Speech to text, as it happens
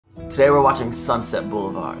Today we're watching Sunset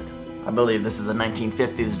Boulevard. I believe this is a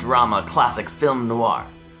 1950s drama classic film noir.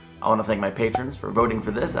 I want to thank my patrons for voting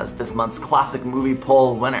for this as this month's classic movie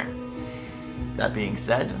poll winner. That being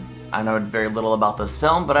said, I know very little about this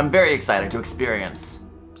film, but I'm very excited to experience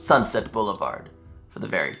Sunset Boulevard for the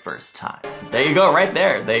very first time. There you go, right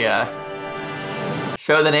there. They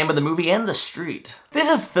show the name of the movie and the street. This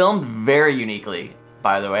is filmed very uniquely,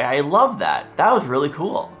 by the way. I love that. That was really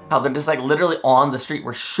cool. How they're just like literally on the street.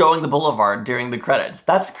 We're showing the boulevard during the credits.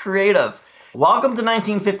 That's creative. Welcome to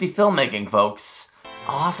 1950 filmmaking, folks.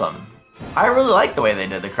 Awesome. I really like the way they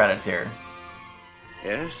did the credits here.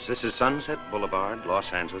 Yes, this is Sunset Boulevard,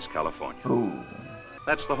 Los Angeles, California. Ooh.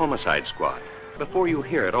 That's the homicide squad. Before you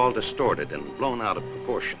hear it all distorted and blown out of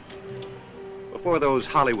proportion. Before those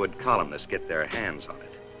Hollywood columnists get their hands on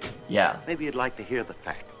it. Yeah. Maybe you'd like to hear the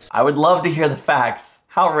facts. I would love to hear the facts.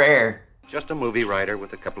 How rare. Just a movie writer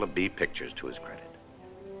with a couple of B pictures to his credit.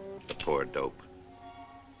 The poor dope.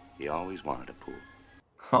 He always wanted a pool.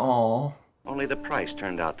 Oh. Only the price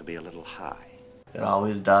turned out to be a little high. It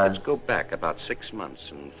always does. Let's go back about 6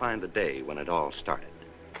 months and find the day when it all started.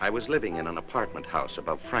 I was living in an apartment house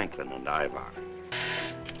above Franklin and Ivar.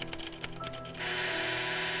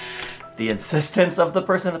 The insistence of the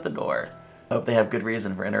person at the door. I hope they have good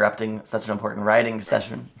reason for interrupting such an important writing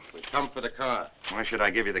session. We come for the car. Why should I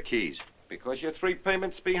give you the keys? Because you're 3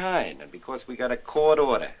 payments behind, and because we got a court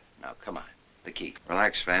order. Now, come on, the key.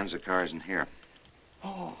 Relax, fans, the car isn't here.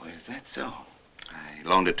 Oh, is that so? I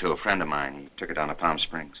loaned it to a friend of mine. He took it down to Palm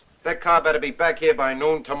Springs. That car better be back here by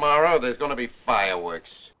noon tomorrow. There's gonna be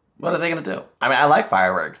fireworks. What are they gonna do? I mean, I like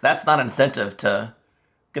fireworks. That's not incentive to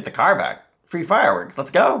get the car back. Free fireworks,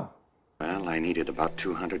 let's go. Well, I needed about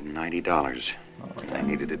 $290. And I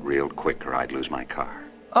needed it real quick or I'd lose my car.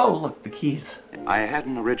 Oh, look, the keys. I had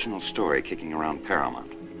an original story kicking around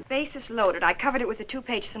Paramount. Basis loaded. I covered it with a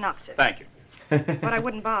 2-page synopsis. Thank you. But I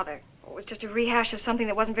wouldn't bother. It was just a rehash of something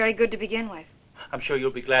that wasn't very good to begin with. I'm sure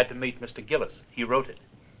you'll be glad to meet Mr. Gillis. He wrote it.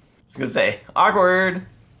 I was gonna say, awkward.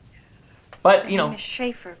 But, you know, Miss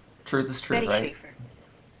Schaefer. truth is truth, Betty right? Schaefer.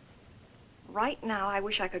 Right now, I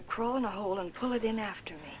wish I could crawl in a hole and pull it in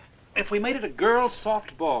after me. If we made it a girls'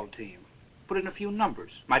 softball team, put in a few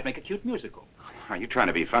numbers, might make a cute musical. Are you trying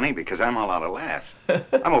to be funny? Because I'm all out of laughs.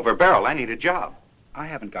 I'm over a barrel. I need a job. I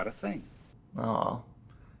haven't got a thing. Oh.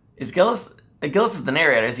 Is Gillis... Gillis is the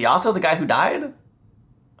narrator. Is he also the guy who died?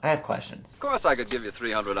 I have questions. Of course I could give you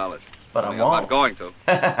 $300. But I Only won't. I'm not going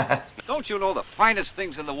to. Don't you know the finest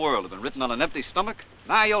things in the world have been written on an empty stomach?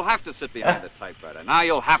 Now you'll have to sit behind the typewriter. Now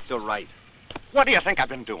you'll have to write. What do you think I've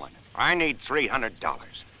been doing? I need $300.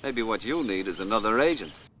 Maybe what you need is another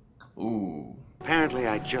agent. Ooh. Apparently,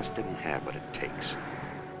 I just didn't have what it takes.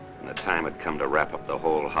 And the time had come to wrap up the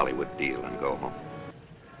whole Hollywood deal and go home.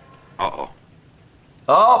 Uh-oh.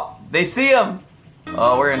 Oh, they see him.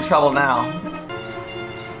 Oh, we're in trouble now.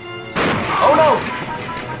 Oh no!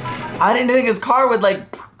 I didn't think his car would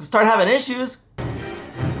like start having issues.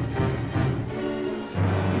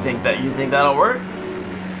 You think that'll work?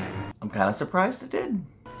 I'm kind of surprised it did.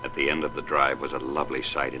 At the end of the drive was a lovely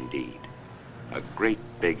sight indeed. A great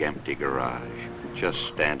big empty garage, just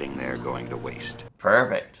standing there going to waste.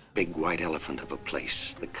 Perfect. Big white elephant of a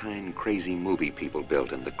place, the kind crazy movie people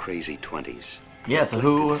built in the crazy 20s. Yeah, so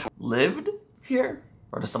who lived here?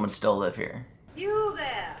 Or does someone still live here? You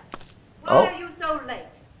there! Why Oh. are you so late?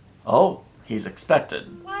 Oh, he's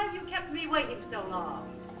expected. Why have you kept me waiting so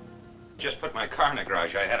long? Just put my car in the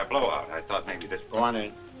garage. I had a blowout. I thought maybe this... Go on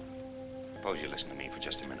in. Suppose you listen to me for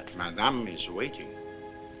just a minute. Madame is waiting.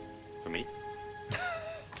 For me?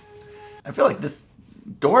 I feel like this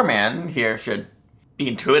doorman here should be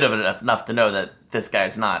intuitive enough to know that this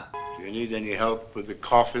guy's not If you need any help with the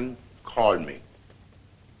coffin, call me.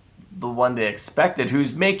 the one they expected.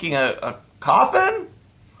 Who's making a coffin?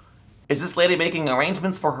 Is this lady making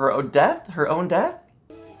arrangements for her own death? Her own death?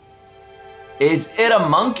 Is it a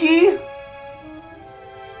monkey?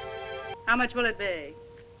 How much will it be?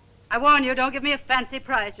 I warn you, don't give me a fancy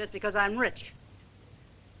price just because I'm rich.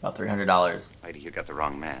 About $300. Lady, you got the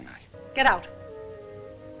wrong man. Get out.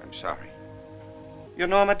 I'm sorry. You're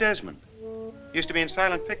Norma Desmond. Used to be in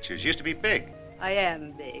silent pictures. Used to be big. I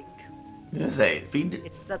am big. This is a feed.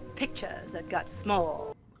 It's the pictures that got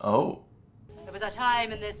small. Oh. There was a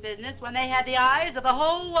time in this business when they had the eyes of the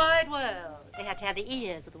whole wide world. They had to have the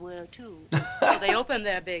ears of the world, too. So they opened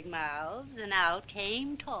their big mouths, and out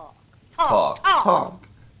came talk. Talk.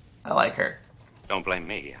 I like her. Don't blame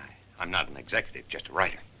me. I'm not an executive, just a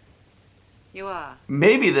writer. You are.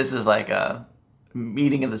 Maybe this is like a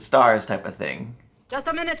meeting of the stars type of thing. Just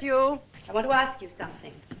a minute, you. I want to ask you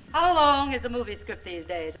something. How long is a movie script these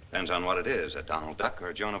days? Depends on what it is, a Donald Duck or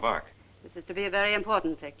a Joan of Arc. This is to be a very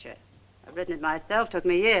important picture. I've written it myself, took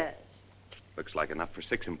me years. Looks like enough for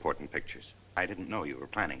 6 important pictures. I didn't know you were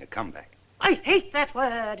planning a comeback. I hate that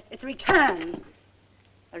word. It's a return.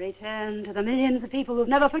 A return to the millions of people who've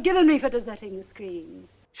never forgiven me for deserting the screen.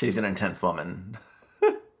 She's an intense woman.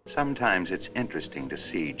 Sometimes it's interesting to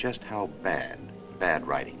see just how bad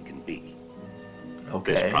writing can be.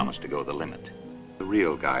 Okay. This promised to go the limit. The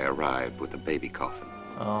real guy arrived with a baby coffin.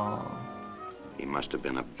 Oh. He must have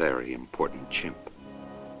been a very important chimp.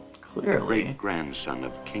 Clearly. Great-grandson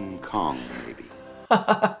of King Kong, maybe.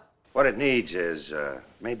 What it needs is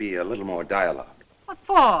maybe a little more dialogue. What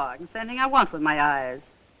for? It's anything I want with my eyes.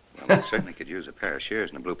 Well, we certainly could use a pair of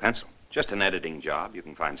shears and a blue pencil. Just an editing job. You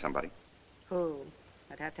can find somebody. Who?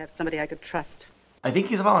 I'd have to have somebody I could trust. I think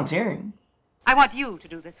he's volunteering. I want you to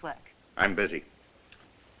do this work. I'm busy.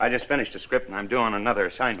 I just finished a script and I'm doing another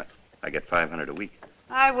assignment. I get $500 a week.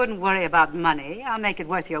 I wouldn't worry about money. I'll make it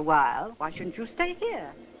worth your while. Why shouldn't you stay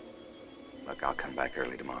here? Look, I'll come back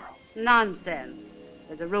early tomorrow. Nonsense.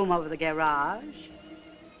 There's a room over the garage.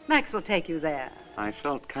 Max will take you there. I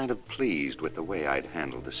felt kind of pleased with the way I'd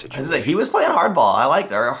handled the I was situation. gonna say, he was playing hardball. I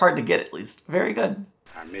liked it. Or hard to get, at least. Very good.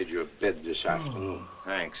 I made you a bed this afternoon.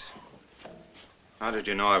 Thanks. How did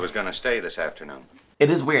you know I was going to stay this afternoon? It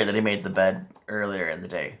is weird that he made the bed earlier in the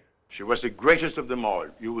day. She was the greatest of them all.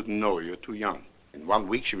 You wouldn't know. You're too young. In 1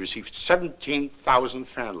 week, she received 17,000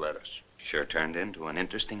 fan letters. Sure turned into an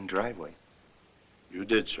interesting driveway. You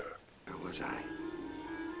did, sir. Where was I?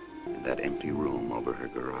 In that empty room over her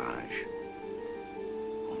garage.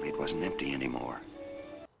 Only it wasn't empty anymore.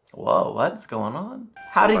 Whoa, what's going on?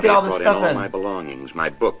 How did he get all this Somebody stuff had brought in? all my belongings, my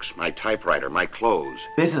books, my typewriter, my clothes.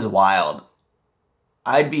 This is wild.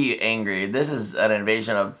 I'd be angry. This is an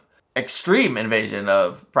extreme invasion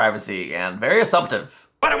of privacy and very assumptive.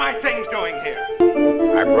 What are my things doing here?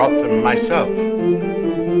 I brought them myself.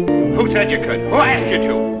 Who said you could? Who asked you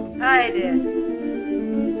to? I did.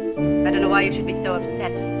 I don't know why you should be so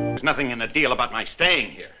upset. There's nothing in the deal about my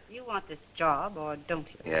staying here. You want this job, or don't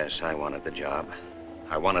you? Yes, I wanted the job.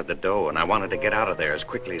 I wanted the dough, and I wanted to get out of there as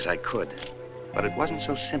quickly as I could. But it wasn't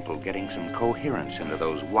so simple getting some coherence into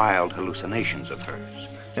those wild hallucinations of hers.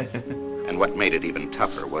 And what made it even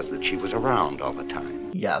tougher was that she was around all the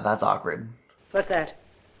time. Yeah, that's awkward. What's that?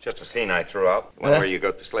 Just a scene I threw out, one where you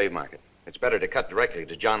go to the slave market. It's better to cut directly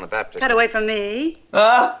to John the Baptist. Cut away from me.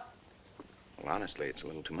 Ah! Well, honestly, it's a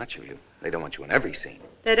little too much of you. They don't want you in every scene.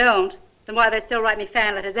 They don't. Then why they still write me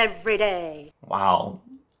fan letters every day? Wow.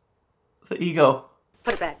 The ego.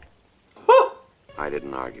 Put it back. I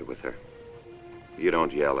didn't argue with her. You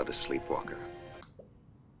don't yell at a sleepwalker.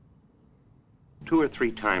 2 or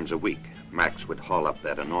 3 times a week, Max would haul up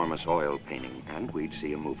that enormous oil painting, and we'd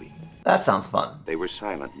see a movie. That sounds fun. They were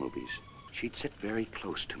silent movies. She'd sit very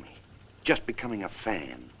close to me, just becoming a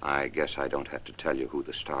fan. I guess I don't have to tell you who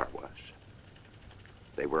the star was.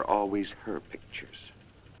 They were always her pictures.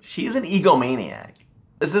 She's an egomaniac.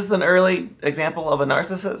 Is this an early example of a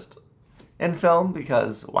narcissist in film?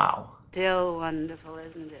 Because, wow. Still wonderful,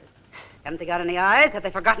 isn't it? Haven't they got any eyes? Have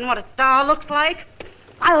they forgotten what a star looks like?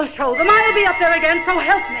 I'll show them. I'll be up there again, so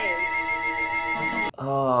help me.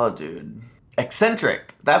 Oh, dude.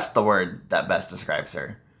 Eccentric. That's the word that best describes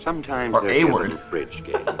her. Sometimes Or there'd a be a word. little bridge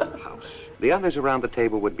game in the house. The others around the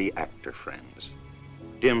table would be actor friends.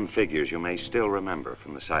 Dim figures you may still remember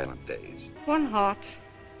from the silent days. One heart.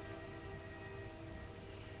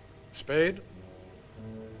 Spade?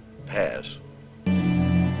 Pass.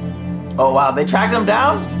 Oh, wow. They tracked him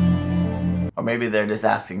down? Or maybe they're just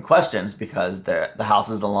asking questions because the house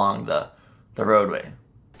is along the roadway.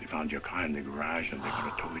 They found your car in the garage and they're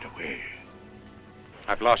going to tow it away.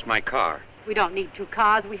 I've lost my car. We don't need 2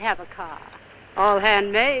 cars. We have a car. All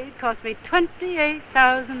handmade. Cost me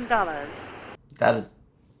 $28,000. That is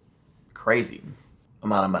crazy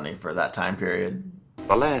amount of money for that time period.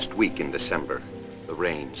 The last week in December, the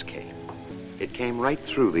rains came. It came right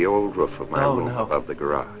through the old roof of my room above the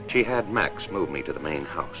garage. She had Max move me to the main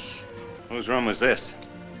house. Whose room was this?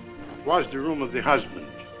 It was the room of the husband.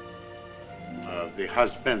 The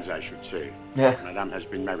husbands, I should say. Yeah. Madame has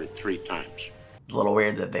been married 3 times. It's a little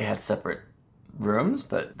weird that they had separate rooms,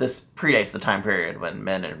 but this predates the time period when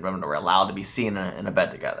men and women were allowed to be seen in a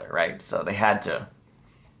bed together, right? So they had to,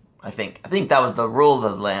 I think that was the rule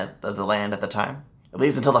of the land at the time. At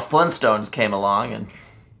least until the Flintstones came along and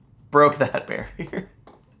broke that barrier.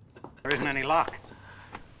 There isn't any lock.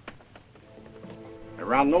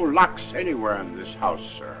 There are no locks anywhere in this house,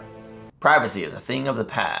 sir. Privacy is a thing of the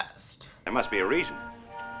past. There must be a reason.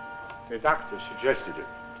 The doctor suggested it.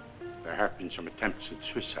 There have been some attempts at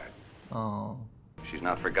suicide. Oh. She's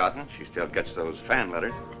not forgotten. She still gets those fan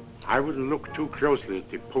letters. I wouldn't look too closely at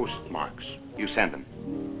the postmarks. You send them.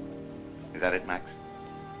 Is that it, Max?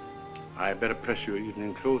 I better press your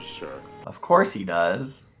evening clothes, sir. Of course he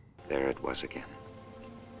does. There it was again.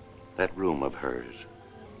 That room of hers.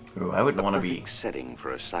 Ooh, I wouldn't want to be Perfect setting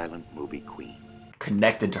for a silent movie queen.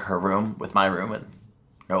 connected to her room with my room and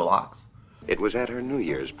no locks. It was at her New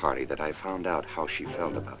Year's party that I found out how she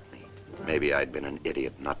felt about me. Maybe I'd been an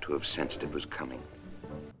idiot not to have sensed it was coming.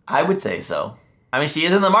 I would say so. I mean, she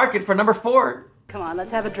is in the market for number 4. Come on,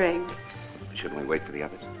 let's have a drink. Shouldn't we wait for the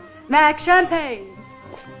others? Max, champagne.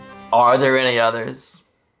 Are there any others?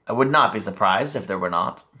 I would not be surprised if there were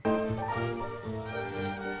not.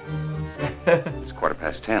 It's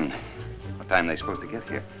 10:15. What time are they supposed to get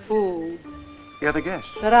here? Ooh, The other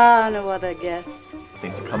guests. there are no other guests.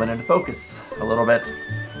 Things are coming into focus a little bit.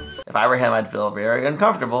 If I were him, I'd feel very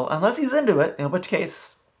uncomfortable, unless he's into it, in which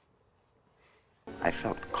case... I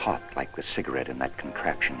felt caught like the cigarette in that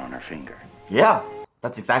contraption on her finger. Yeah,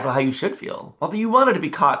 that's exactly how you should feel. Although you wanted to be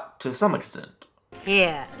caught to some extent.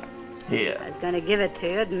 Here, I Yeah. was gonna give it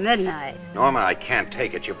to you at midnight. Norma, I can't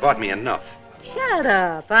take it. You bought me enough. Shut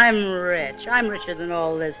up, I'm rich. I'm richer than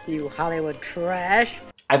all this new Hollywood trash.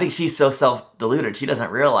 I think she's so self-deluded, she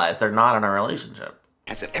doesn't realize they're not in a relationship.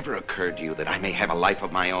 Has it ever occurred to you that I may have a life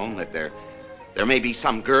of my own? That there may be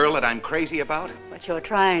some girl that I'm crazy about? What you're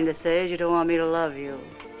trying to say is you don't want me to love you.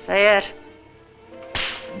 Say it.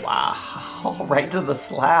 Wow, right to the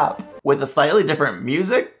slap. With a slightly different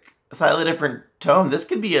music, a slightly different tone, this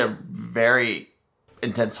could be a very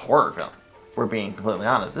intense horror film, if we're being completely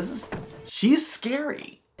honest. She's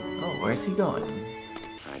scary. Oh, where's he going?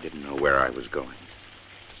 I didn't know where I was going.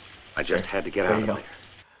 I just had to get There out you of go. there.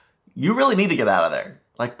 You really need to get out of there,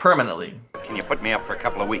 like permanently. Can you put me up for a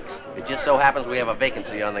couple of weeks? It just so happens we have a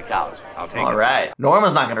vacancy on the couch. I'll take All it. right.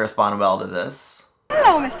 Norma's not going to respond well to this.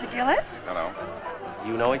 Hello, Mr. Gillis. Hello.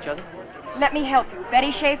 You know each other? Let me help you.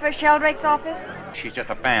 Betty Schaefer, Sheldrake's office? She's just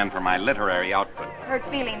a fan for my literary output. Hurt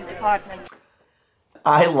Feelings Department.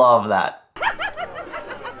 I love that.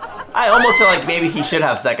 I almost feel like maybe he should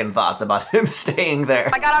have second thoughts about him staying there.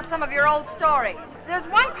 I got out some of your old stories. There's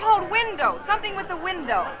one called Window, something with the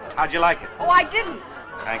window. How'd you like it? Oh, I didn't.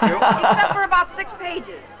 Thank you. Except for about 6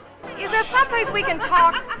 pages. Is there someplace we can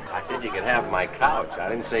talk? I said you could have my couch. I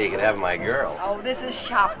didn't say you could have my girl. Oh, this is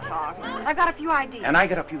shop talk. I've got a few ideas. And I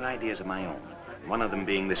got a few ideas of my own. One of them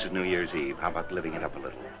being this is New Year's Eve. How about living it up a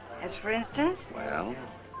little? As for instance? Well,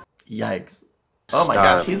 Yikes. Oh my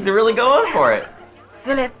gosh, he's really going for it.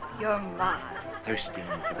 Philip, you're mine. thirsting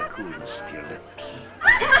for the coolness of your lips.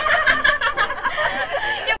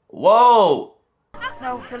 Whoa!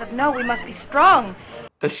 No, Philip, no, we must be strong.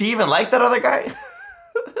 Does she even like that other guy?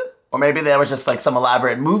 Or maybe that was just like some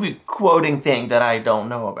elaborate movie quoting thing that I don't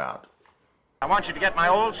know about. I want you to get my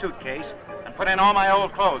old suitcase and put in all my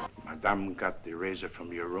old clothes. Madame got the razor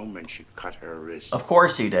from your room and she cut her wrist. Of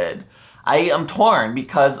course she did. I am torn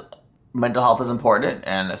because mental health is important,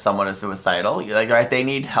 and if someone is suicidal, you're like, right, they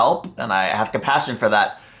need help, and I have compassion for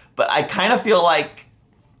that. But I kind of feel like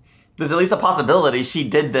there's at least a possibility she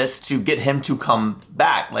did this to get him to come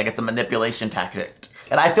back, like it's a manipulation tactic.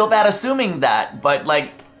 And I feel bad assuming that, but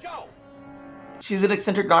like, she's an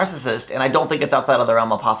eccentric narcissist, and I don't think it's outside of the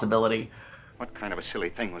realm of possibility. What kind of a silly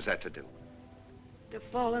thing was that to do? To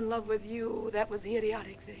fall in love with you, that was the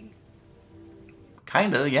idiotic thing.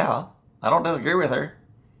 Kinda, yeah. I don't disagree with her.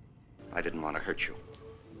 I didn't want to hurt you.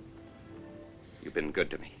 You've been good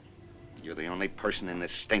to me. You're the only person in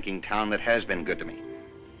this stinking town that has been good to me.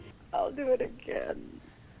 I'll do it again.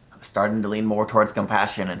 I'm starting to lean more towards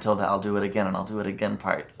compassion until the I'll do it again and I'll do it again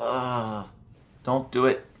part. Ugh. Don't do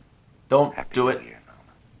it. Don't do it.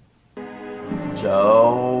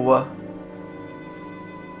 Joe.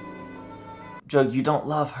 Joe, you don't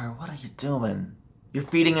love her. What are you doing? You're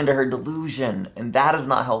feeding into her delusion, and that is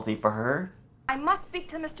not healthy for her. I must speak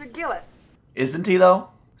to Mr. Gillis. Isn't he, though?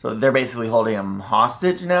 So they're basically holding him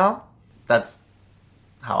hostage now? That's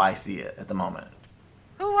how I see it at the moment.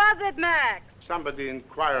 Who was it, Max? Somebody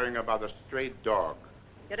inquiring about a stray dog.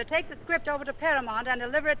 You're to take the script over to Paramount and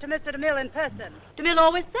deliver it to Mr. DeMille in person. DeMille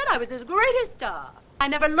always said I was his greatest star. I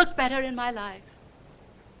never looked better in my life.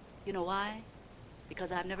 You know why?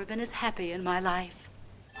 Because I've never been as happy in my life.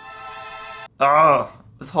 Oh,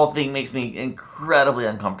 this whole thing makes me incredibly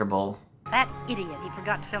uncomfortable. That idiot, he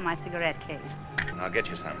forgot to fill my cigarette case. I'll get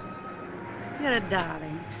you some. You're a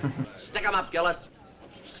darling. Stick 'em up, Gillis.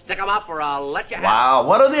 Stick 'em up or I'll let you have 'em. Wow,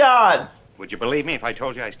 what are the odds? Would you believe me if I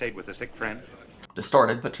told you I stayed with a sick friend?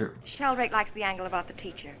 Distorted, but true. Sheldrake likes the angle about the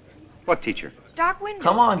teacher. What teacher? Dark windows.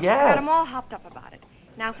 Come on, Got yes. them all hopped up about it.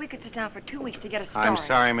 Now, if we could sit down for 2 weeks to get a story. I'm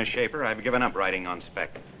sorry, Miss Schaefer. I've given up writing on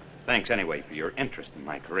spec. Thanks anyway for your interest in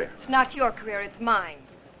my career. It's not your career, it's mine.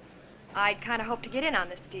 I'd kind of hoped to get in on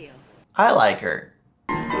this deal. I like her.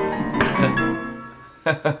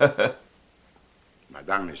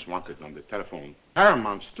 Madame is wanted on the telephone.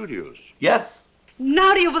 Paramount Studios. Yes.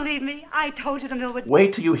 Now do you believe me? I told you DeMille would...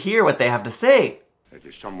 Wait till you hear what they have to say. It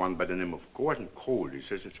is someone by the name of Gordon Cole. He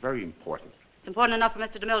says it's very important. It's important enough for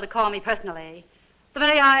Mr. DeMille to call me personally. The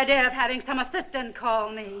very idea of having some assistant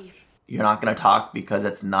call me. You're not going to talk because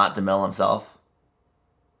it's not DeMille himself?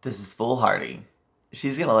 This is foolhardy.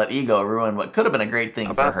 She's going to let ego ruin what could have been a great thing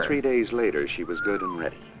for her. About 3 days later, she was good and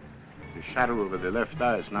ready. The shadow over the left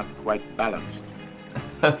eye is not quite balanced.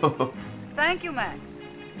 Thank you, Max.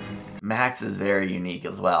 Max is very unique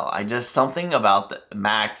as well. Something about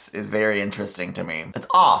Max is very interesting to me. It's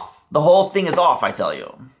off. The whole thing is off, I tell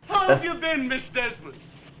you. How have you been, Miss Desmond?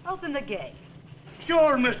 Open the gate.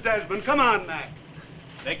 Sure, Miss Desmond. Come on, Mac.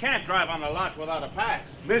 They can't drive on the lot without a pass.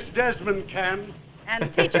 Miss Desmond can.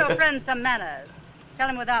 And teach your friend some manners. Tell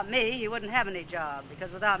him without me, he wouldn't have any job,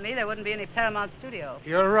 because without me, there wouldn't be any Paramount Studio.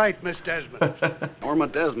 You're right, Miss Desmond. Norma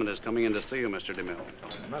Desmond is coming in to see you, Mr. DeMille.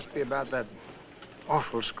 It must be about that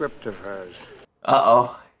awful script of hers.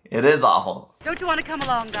 Uh-oh. It is awful. Don't you want to come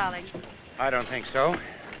along, darling? I don't think so.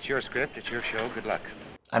 It's your script, it's your show. Good luck.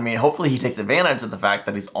 I mean, hopefully he takes advantage of the fact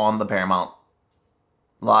that he's on the Paramount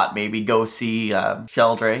lot. Maybe go see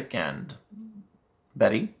Sheldrake and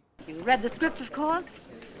Betty. You read the script, of course?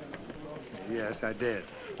 Yes, I did.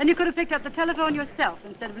 Then you could have picked up the telephone yourself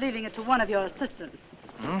instead of leaving it to one of your assistants.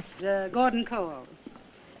 Gordon Cole.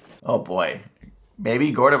 Oh boy.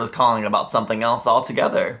 Maybe Gordon was calling about something else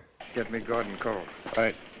altogether. Get me Gordon Cole.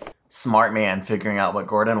 Right. Smart man figuring out what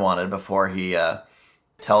Gordon wanted before he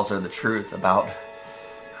tells her the truth about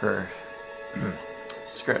her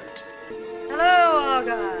script. Hello,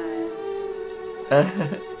 Argyle.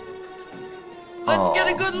 Let's get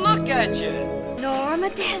a good look at you. Norma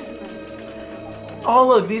Desmond. Oh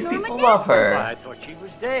look, these people love her. I thought she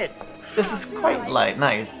was dead. This is quite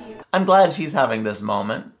nice. I'm glad she's having this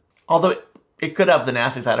moment. Although it could have the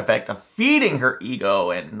nasty side effect of feeding her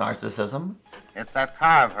ego and narcissism. It's that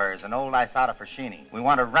car of hers, an old Isata Fraschini. We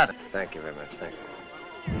want to rent it. Thank you very much, thank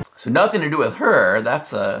you. So nothing to do with her.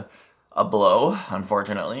 That's a blow,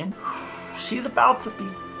 unfortunately. She's about to be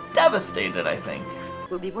devastated, I think.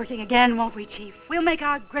 We'll be working again, won't we, Chief? We'll make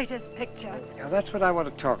our greatest picture. Now, that's what I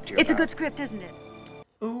want to talk to you It's about. a good script, isn't it?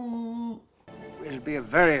 Ooh. It'll be a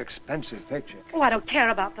very expensive picture. Oh, I don't care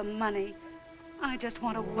about the money. I just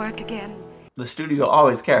want to work again. The studio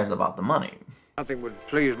always cares about the money. Nothing would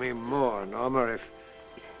please me more, Norma, if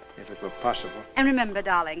it were possible. And remember,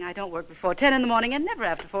 darling, I don't work before 10 in the morning and never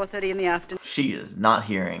after 4:30 in the afternoon. She is not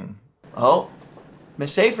hearing. Oh,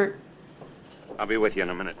 Miss Schaefer. I'll be with you in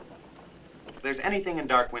a minute. If there's anything in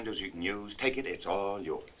Dark Windows you can use, take it. It's all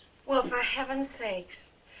yours. Well, for heaven's sakes.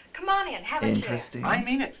 Come on in, have a chair. Interesting. I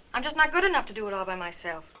mean it. I'm just not good enough to do it all by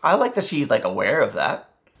myself. I like that she's like aware of that.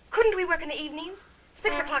 Couldn't we work in the evenings?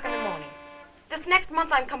 6 o'clock in the morning. This next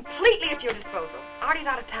month, I'm completely at your disposal. Artie's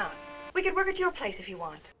out of town. We could work at your place if you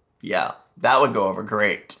want. Yeah, that would go over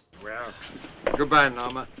great. Well, goodbye,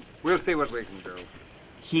 Norma. We'll see what we can do.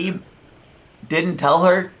 He didn't tell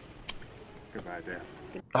her. Goodbye, dear.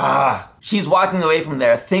 She's walking away from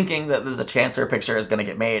there thinking that there's a chance her picture is going to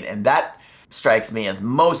get made, and that strikes me as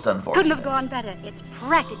most unfortunate. Couldn't have gone better. It's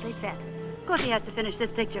practically set. Of course, he has to finish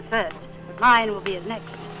this picture first, but mine will be his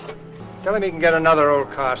next. Tell him he can get another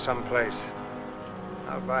old car someplace.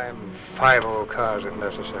 I'll buy him 5 old cars if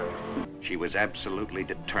necessary. She was absolutely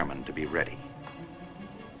determined to be ready.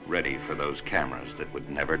 Ready for those cameras that would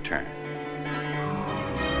never turn.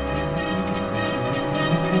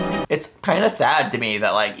 It's kind of sad to me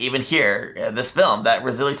that, like, even here, this film that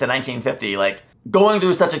was released in 1950, like, going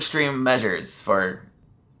through such extreme measures for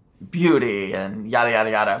beauty and yada, yada,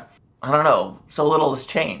 yada. I don't know. So little has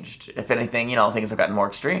changed. If anything, you know, things have gotten more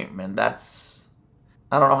extreme. And that's...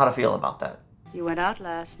 I don't know how to feel about that. You went out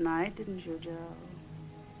last night, didn't you, Joe?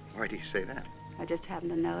 Why do you say that? I just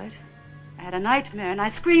happened to know it. I had a nightmare and I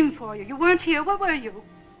screamed for you. You weren't here. Where were you?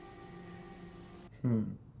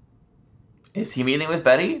 Is he meeting with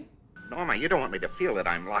Betty? Norma, you don't want me to feel that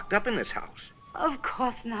I'm locked up in this house. Of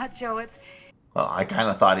course not, Joe. It's... Well, I kind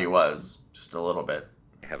of thought he was. Just a little bit.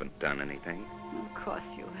 I haven't done anything. Of course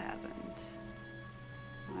you haven't.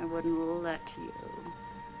 I wouldn't let you.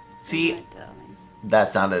 See, Right, darling. that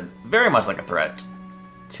sounded very much like a threat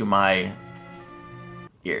to my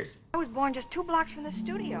ears. I was born just 2 blocks from the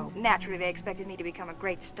studio. Naturally, they expected me to become a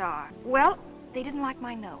great star. Well, they didn't like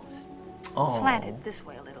my nose. Oh. Slanted this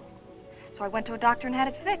way a little. So I went to a doctor and had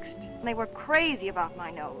it fixed. And they were crazy about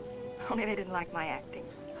my nose. Only they didn't like my acting.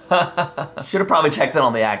 Should have probably checked in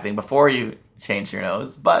on the acting before you changed your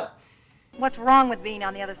nose, but... What's wrong with being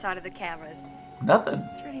on the other side of the cameras? Nothing.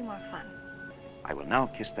 It's really more fun. I will now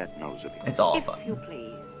kiss that nose of yours. It's all If fun. you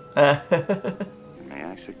please. May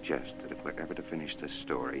I suggest that if we're ever to finish this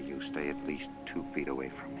story, you stay at least 2 feet away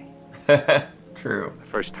from me. True. The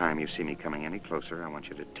first time you see me coming any closer, I want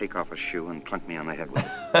you to take off a shoe and plunk me on the head with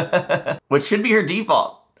it. Which should be her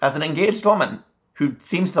default as an engaged woman who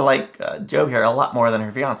seems to like Joe here a lot more than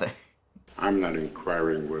her fiance. I'm not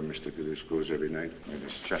inquiring where Mr. Gillis goes every night. It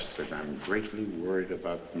is just that I'm greatly worried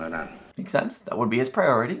about Madame. Makes sense. That would be his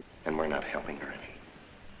priority. And we're not helping her any.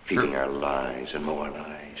 Feeding her lies and more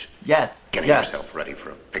lies. Yes. Getting yes. herself ready for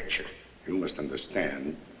a picture. You must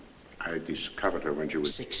understand, I discovered her when she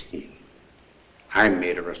was 16. I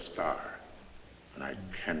made her a star, and I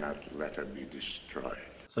cannot let her be destroyed.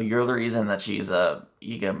 So you're the reason that she's a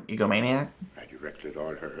egomaniac? I directed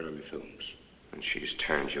all her early films. And she's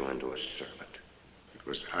turned you into a servant. It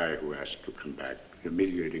was I who asked to come back,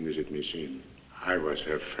 humiliating as it may seem. I was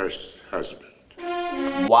her first husband.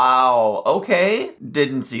 Wow, okay.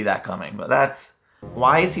 Didn't see that coming, but that's...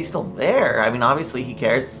 Why is he still there? I mean, obviously he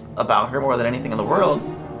cares about her more than anything in the world.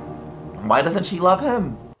 Why doesn't she love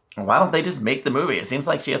him? Why don't they just make the movie? It seems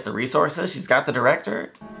like she has the resources, she's got the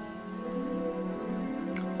director.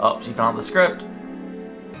 Oh, she found the script.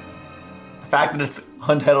 The fact that it's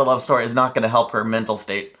Untitled Love Story is not going to help her mental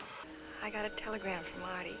state. I got a telegram from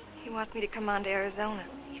Artie. He wants me to come on to Arizona.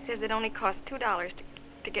 He says it only costs $2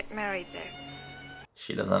 to get married there.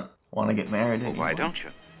 She doesn't want to get married anymore. Well, why don't you?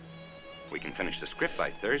 We can finish the script by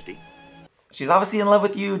Thursday. She's obviously in love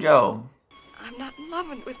with you, Joe. I'm not in love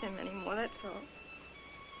with him anymore, that's all.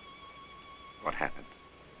 What happened?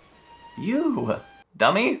 You,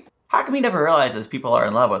 dummy. How come he never realizes people are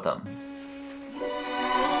in love with him?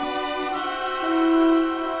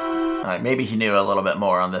 Alright, maybe he knew a little bit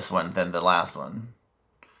more on this one than the last one.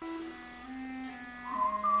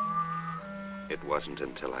 It wasn't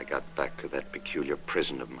until I got back to that peculiar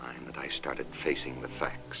prison of mine that I started facing the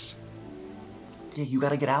facts. Yeah, you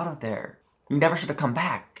gotta get out of there. You never should have come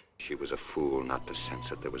back. She was a fool not to sense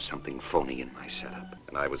that there was something phony in my setup,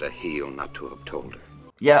 and I was a heel not to have told her.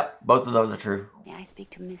 Yep, both of those are true. May I speak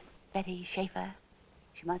to Miss Betty Schaefer?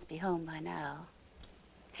 She must be home by now.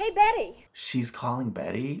 Hey, Betty. She's calling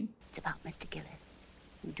Betty? It's about Mr. Gillis.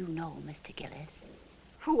 You do know Mr. Gillis.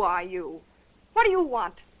 Who are you? What do you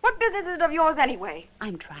want? What business is it of yours anyway?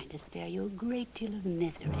 I'm trying to spare you a great deal of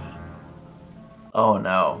misery. Oh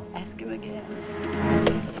no. Ask him again.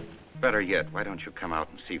 Better yet, why don't you come out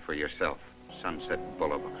and see for yourself? Sunset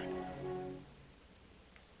Boulevard.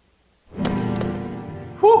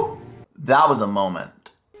 Whew! That was a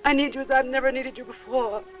moment. I need you as I've never needed you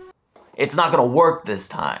before. It's not gonna work this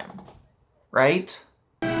time. Right?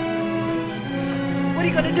 What are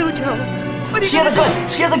you gonna do, Joe? She has a gun!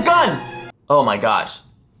 She has a gun! Oh my gosh.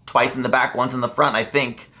 Twice in the back, once in the front, I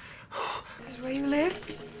think. This is where you live?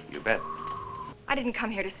 You bet. I didn't come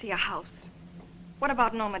here to see a house. What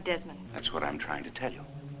about Norma Desmond? That's what I'm trying to tell you.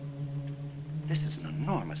 This is an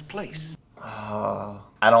enormous place. I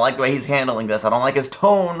don't like the way he's handling this. I don't like his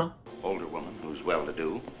tone. Older woman who's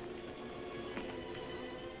well-to-do.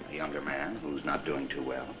 A younger man who's not doing too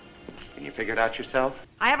well. Can you figure it out yourself?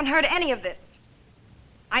 I haven't heard any of this.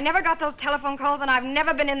 I never got those telephone calls, and I've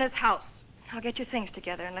never been in this house. Now get your things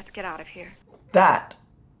together and let's get out of here. That.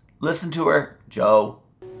 Listen to her, Joe.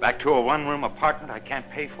 Back to a one-room apartment I can't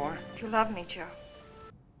pay for? You love me, Joe.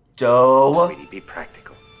 Joe. Sweetie, be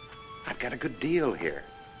practical. I've got a good deal here.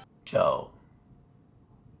 Joe.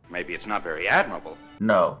 Maybe it's not very admirable.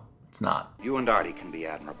 No, it's not. You and Artie can be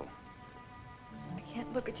admirable. I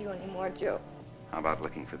can't look at you anymore, Joe. How about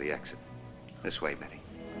looking for the exit? This way, Betty.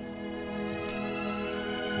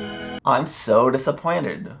 I'm so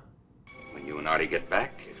disappointed. When you and Artie get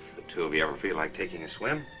back, if the two of you ever feel like taking a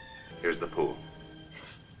swim, here's the pool.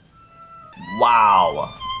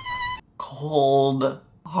 Wow.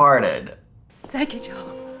 Cold-hearted. Thank you,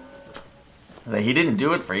 Joe. He didn't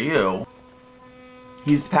do it for you.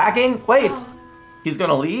 He's packing? Wait. He's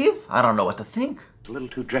gonna leave? I don't know what to think. It's a little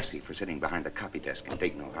too dressy for sitting behind the copy desk in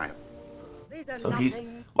Dayton, Ohio. So he's...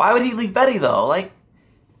 Why would he leave Betty, though? Like,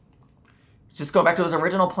 just go back to his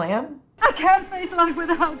original plan? I can't face life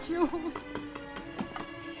without you.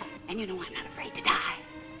 And you know I'm not afraid to die.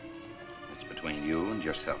 It's between you and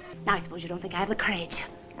yourself. Now I suppose you don't think I have the courage.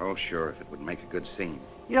 Oh, sure, if it would make a good scene.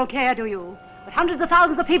 You don't care, do you? But hundreds of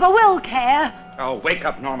thousands of people will care. Oh, wake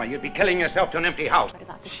up, Norma. You'd be killing yourself to an empty house. What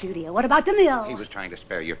about the studio? What about DeMille? He was trying to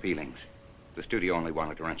spare your feelings. The studio only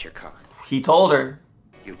wanted to rent your car. He told her.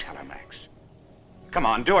 You tell her, Max. Come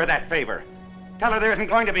on, do her that favor. Tell her there isn't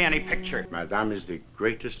going to be any picture. Madame is the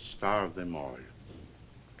greatest star of them all.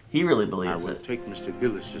 He really believes I will it. take Mr.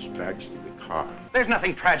 Gillis's bags to the car. There's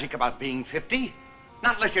nothing tragic about being 50.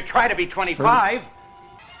 Not unless you try to be 25.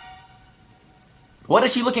 What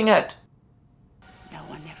is she looking at? No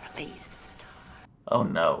one ever leaves a star. Oh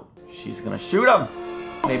no. She's gonna shoot him.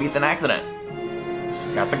 Maybe it's an accident.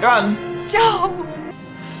 She's got the gun. Joe!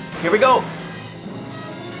 Here we go.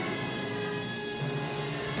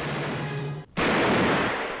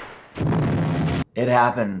 It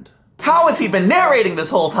happened. How has he been narrating this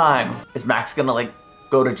whole time? Is Max gonna, like,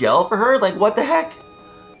 go to jail for her? Like, what the heck?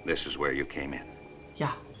 This is where you came in.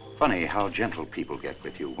 Yeah. Funny how gentle people get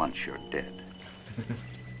with you once you're dead.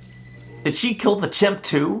 Did she kill the chimp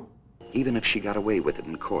too? Even if she got away with it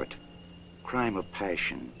in court. Crime of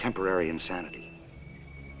passion, temporary insanity.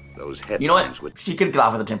 Those headlines You know what? would... She could get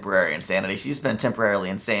off with a temporary insanity. She's been temporarily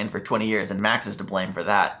insane for 20 years, and Max is to blame for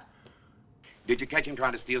that. Did you catch him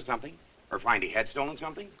trying to steal something? Or find he had stolen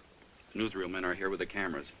something? The newsreel men are here with the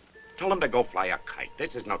cameras. Tell him to go fly a kite.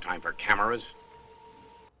 This is no time for cameras.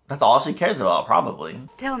 That's all she cares about, probably.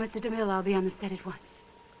 Tell Mr. DeMille I'll be on the set at once.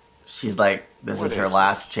 She's like, this is her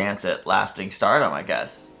last chance at lasting stardom, I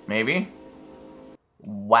guess. Maybe?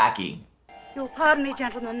 Wacky. You'll pardon me,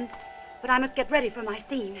 gentlemen, but I must get ready for my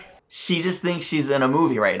scene. She just thinks she's in a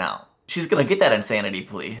movie right now. She's gonna get that insanity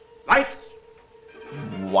plea. Lights!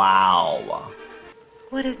 Wow.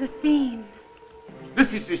 What is the scene?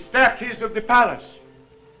 This is the staircase of the palace.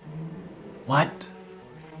 What?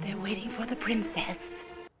 They're waiting for the princess.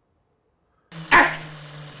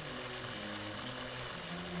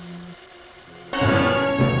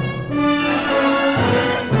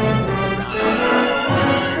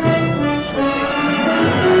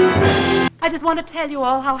 I just want to tell you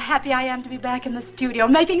all how happy I am to be back in the studio,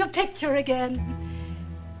 making a picture again.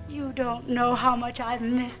 You don't know how much I've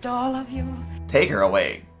missed all of you. Take her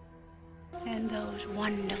away. And those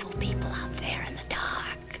wonderful people out there in the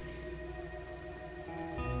dark.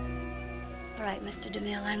 All right, Mr.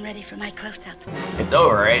 DeMille, I'm ready for my close-up. It's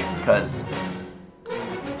over, right? Because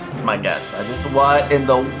it's my guess. What in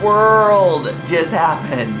the world just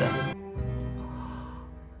happened?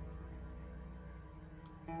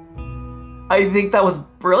 I think that was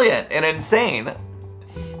brilliant and insane.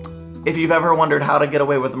 If you've ever wondered how to get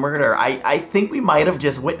away with murder, I think we might have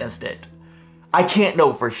just witnessed it. I can't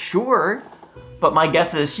know for sure, but my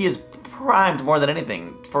guess is she is primed more than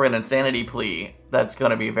anything for an insanity plea that's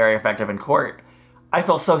going to be very effective in court. I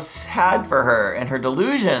feel so sad for her and her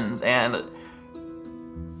delusions, and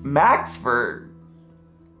Max for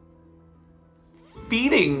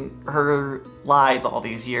feeding her lies all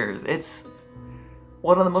these years. It's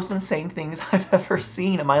one of the most insane things I've ever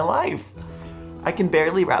seen in my life. I can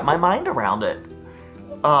barely wrap my mind around it.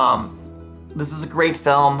 This was a great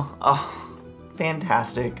film. Oh,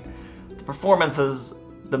 fantastic. The performances,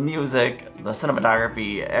 the music, the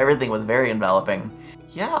cinematography, everything was very enveloping.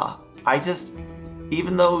 Yeah,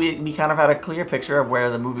 even though we kind of had a clear picture of where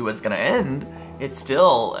the movie was gonna end, it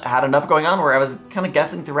still had enough going on where I was kind of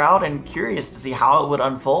guessing throughout and curious to see how it would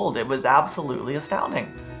unfold. It was absolutely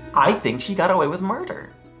astounding. I think she got away with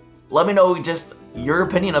murder. Let me know just your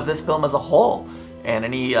opinion of this film as a whole, and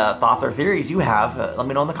any thoughts or theories you have, let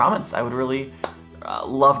me know in the comments. I would really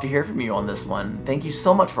love to hear from you on this one. Thank you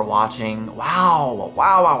so much for watching. Wow,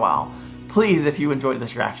 wow, wow, wow. Please, if you enjoyed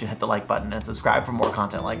this reaction, hit the like button and subscribe for more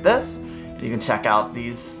content like this. And you can check out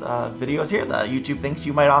these videos here, the YouTube things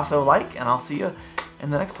you might also like, and I'll see you in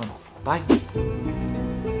the next one. Bye.